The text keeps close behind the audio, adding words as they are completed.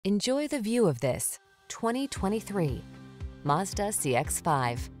Enjoy the view of this 2023 Mazda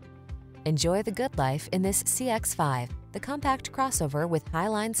CX-5. Enjoy the good life in this CX-5, the compact crossover with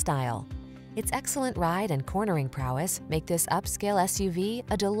highline style. Its excellent ride and cornering prowess make this upscale SUV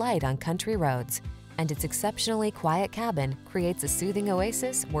a delight on country roads, and its exceptionally quiet cabin creates a soothing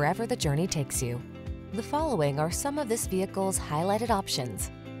oasis wherever the journey takes you. The following are some of this vehicle's highlighted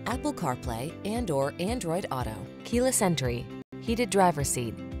options: Apple CarPlay and/or Android Auto, keyless entry, heated driver's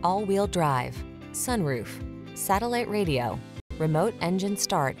seat, all-wheel drive, sunroof, satellite radio, remote engine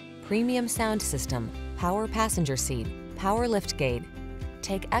start, premium sound system, power passenger seat, power liftgate.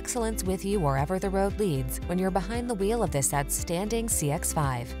 Take excellence with you wherever the road leads when you're behind the wheel of this outstanding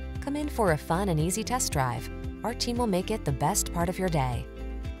CX-5. Come in for a fun and easy test drive. Our team will make it the best part of your day.